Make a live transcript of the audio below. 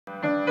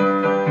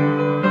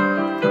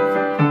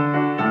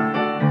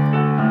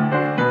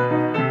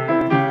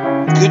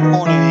Good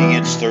morning.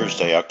 It's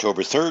Thursday,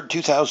 October 3rd,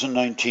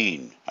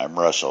 2019. I'm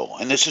Russell,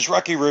 and this is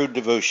Rocky Road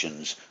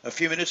Devotions, a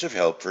few minutes of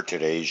help for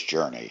today's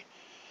journey.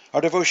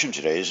 Our devotion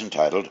today is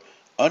entitled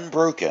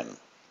UnBroken,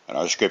 and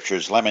our scripture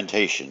is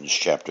Lamentations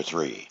chapter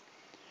 3.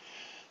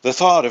 The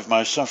thought of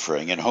my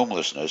suffering and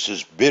homelessness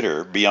is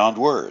bitter beyond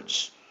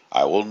words.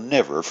 I will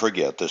never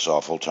forget this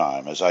awful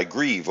time as I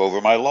grieve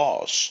over my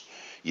loss.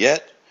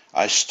 Yet,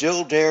 I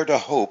still dare to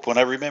hope when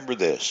I remember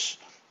this.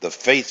 The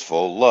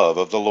faithful love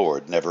of the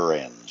Lord never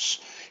ends.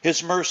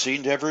 His mercy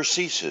never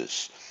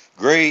ceases.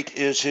 Great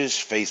is his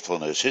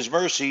faithfulness. His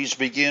mercies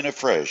begin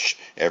afresh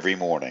every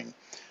morning.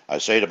 I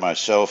say to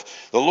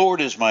myself, the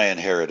Lord is my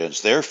inheritance,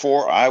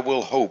 therefore I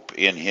will hope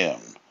in him.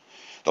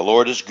 The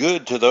Lord is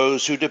good to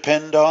those who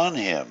depend on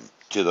him,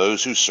 to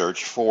those who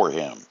search for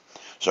him.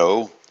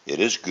 So it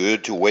is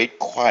good to wait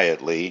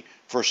quietly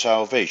for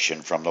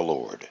salvation from the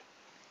Lord.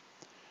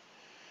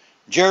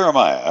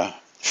 Jeremiah,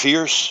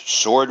 fierce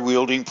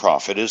sword-wielding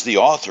prophet, is the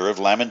author of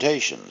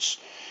Lamentations.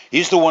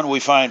 He's the one we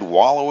find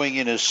wallowing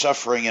in his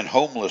suffering and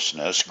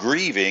homelessness,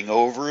 grieving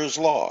over his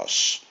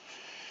loss.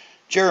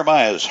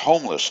 Jeremiah's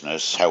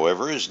homelessness,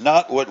 however, is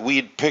not what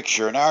we'd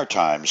picture in our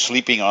time,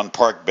 sleeping on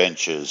park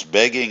benches,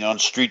 begging on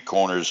street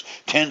corners,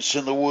 tents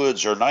in the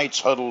woods, or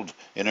nights huddled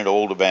in an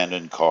old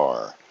abandoned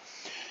car.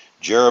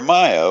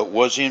 Jeremiah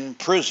was in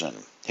prison.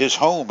 His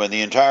home and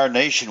the entire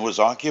nation was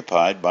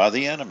occupied by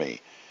the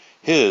enemy.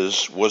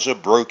 His was a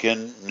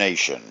broken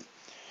nation.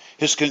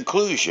 His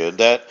conclusion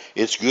that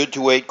it's good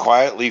to wait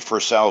quietly for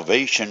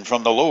salvation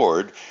from the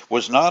Lord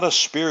was not a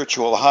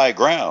spiritual high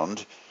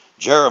ground.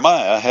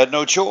 Jeremiah had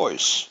no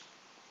choice.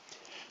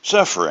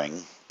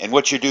 Suffering and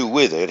what you do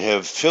with it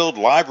have filled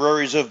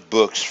libraries of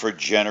books for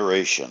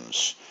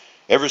generations.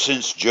 Ever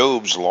since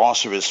Job's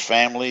loss of his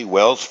family,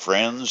 wealth,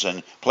 friends,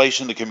 and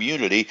place in the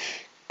community,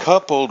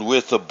 coupled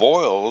with the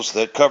boils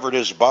that covered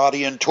his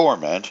body in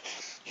torment,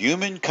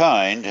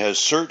 humankind has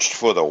searched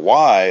for the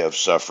why of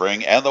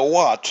suffering and the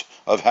what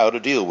of how to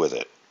deal with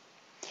it.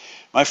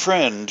 My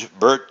friend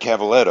Bert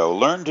Cavaletto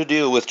learned to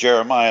deal with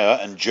Jeremiah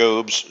and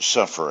Job's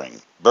suffering.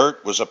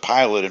 Bert was a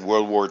pilot in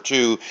World War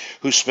II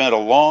who spent a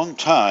long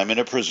time in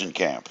a prison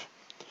camp.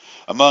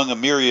 Among a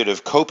myriad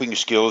of coping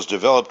skills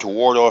developed to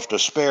ward off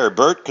despair,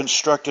 Bert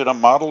constructed a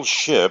model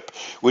ship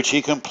which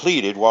he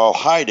completed while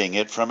hiding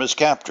it from his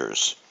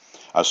captors.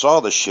 I saw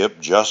the ship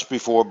just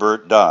before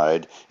Bert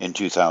died in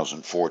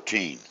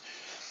 2014.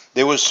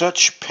 There was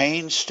such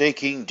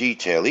painstaking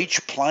detail.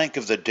 Each plank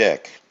of the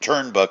deck,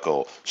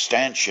 turnbuckle,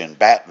 stanchion,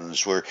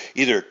 battens were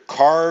either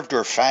carved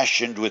or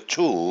fashioned with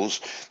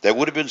tools that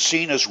would have been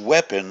seen as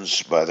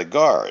weapons by the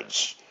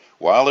guards.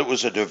 While it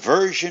was a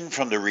diversion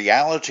from the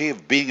reality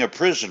of being a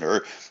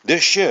prisoner,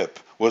 this ship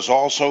was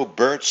also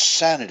Bert's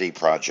sanity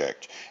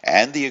project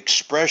and the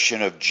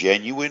expression of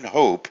genuine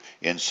hope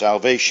in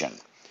salvation.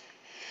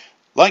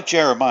 Like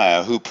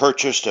Jeremiah, who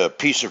purchased a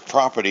piece of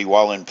property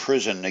while in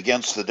prison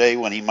against the day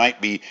when he might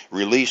be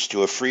released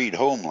to a freed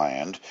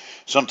homeland,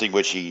 something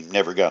which he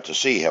never got to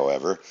see,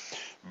 however,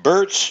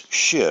 Bert's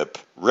ship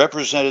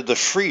represented the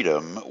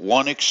freedom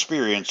one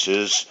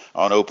experiences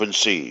on open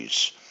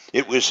seas.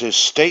 It was his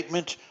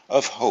statement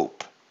of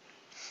hope.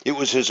 It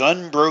was his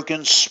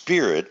unbroken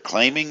spirit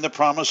claiming the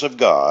promise of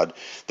God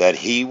that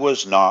he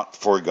was not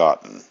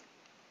forgotten.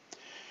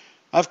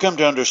 I've come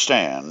to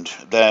understand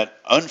that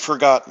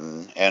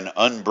unforgotten and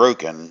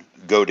unbroken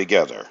go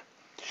together.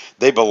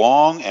 They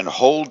belong and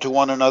hold to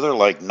one another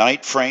like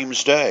night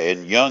frames day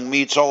and young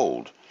meets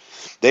old.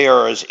 They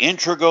are as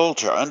integral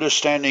to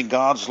understanding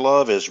God's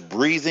love as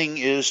breathing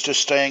is to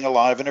staying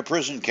alive in a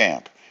prison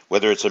camp,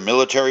 whether it's a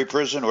military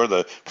prison or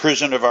the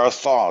prison of our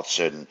thoughts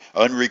and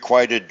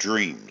unrequited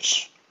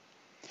dreams.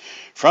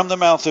 From the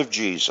mouth of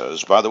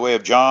Jesus, by the way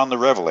of John the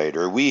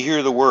Revelator, we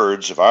hear the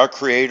words of our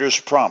Creator's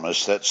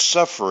promise that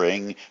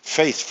suffering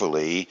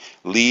faithfully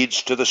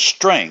leads to the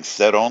strength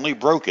that only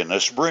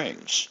brokenness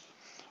brings,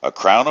 a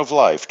crown of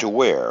life to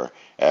wear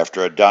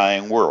after a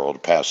dying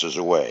world passes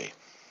away.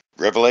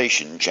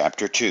 Revelation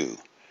chapter 2.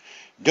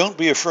 Don't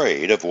be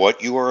afraid of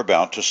what you are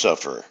about to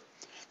suffer.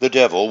 The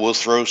devil will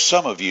throw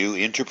some of you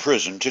into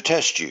prison to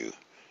test you.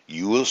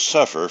 You will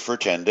suffer for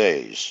 10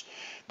 days.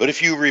 But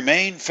if you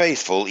remain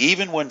faithful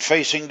even when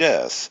facing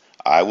death,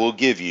 I will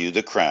give you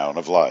the crown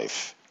of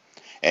life.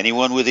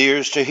 Anyone with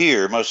ears to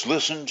hear must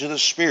listen to the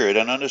Spirit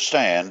and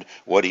understand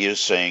what he is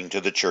saying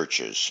to the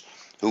churches.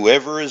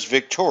 Whoever is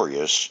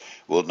victorious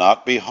will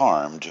not be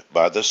harmed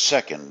by the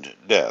second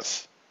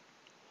death.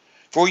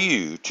 For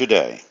you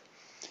today,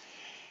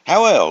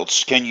 how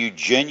else can you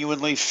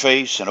genuinely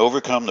face and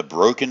overcome the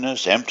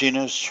brokenness,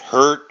 emptiness,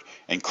 hurt,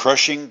 and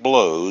crushing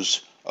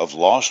blows of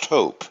lost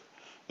hope,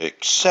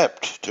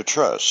 except to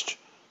trust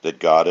that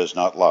God has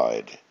not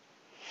lied?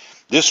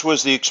 This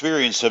was the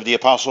experience of the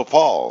Apostle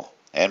Paul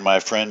and my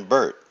friend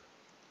Bert.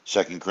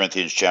 2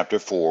 Corinthians chapter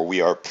 4,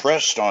 we are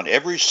pressed on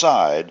every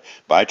side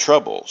by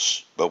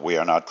troubles, but we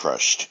are not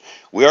crushed.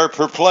 We are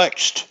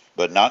perplexed,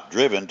 but not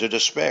driven to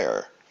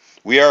despair.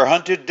 We are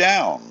hunted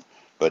down,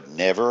 but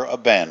never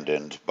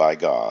abandoned by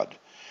God.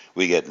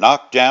 We get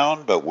knocked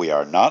down, but we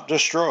are not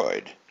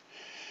destroyed.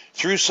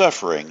 Through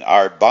suffering,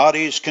 our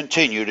bodies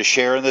continue to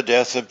share in the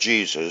death of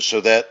Jesus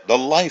so that the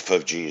life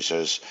of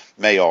Jesus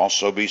may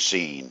also be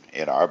seen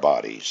in our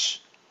bodies.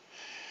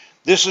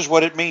 This is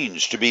what it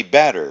means to be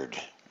battered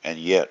and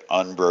yet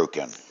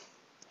unbroken.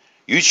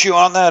 You chew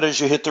on that as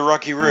you hit the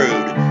rocky road.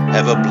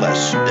 Have a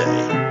blessed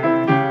day.